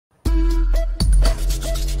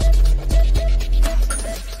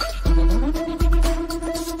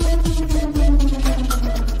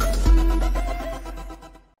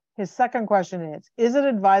His second question is it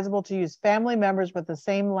advisable to use family members with the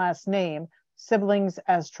same last name, siblings,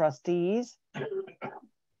 as trustees?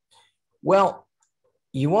 Well,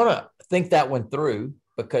 you want to think that one through,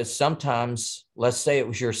 because sometimes, let's say it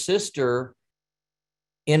was your sister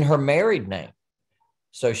in her married name,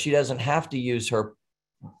 so she doesn't have to use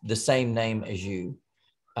the same name as you.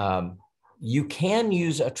 You can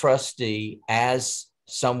use a trustee as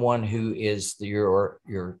someone who is your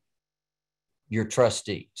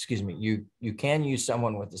trustee. Excuse me. You can use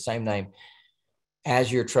someone with the same name as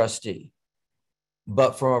your trustee,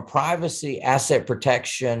 but from a privacy asset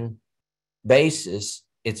protection basis,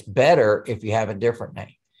 it's better if you have a different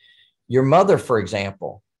name. Your mother, for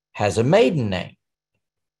example, has a maiden name.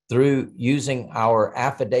 Through using our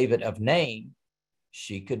affidavit of name,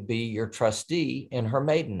 she could be your trustee in her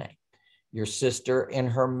maiden name, your sister in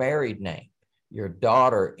her married name, your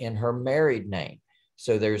daughter in her married name.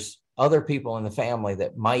 So there's other people in the family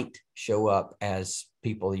that might show up as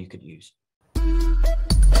people you could use.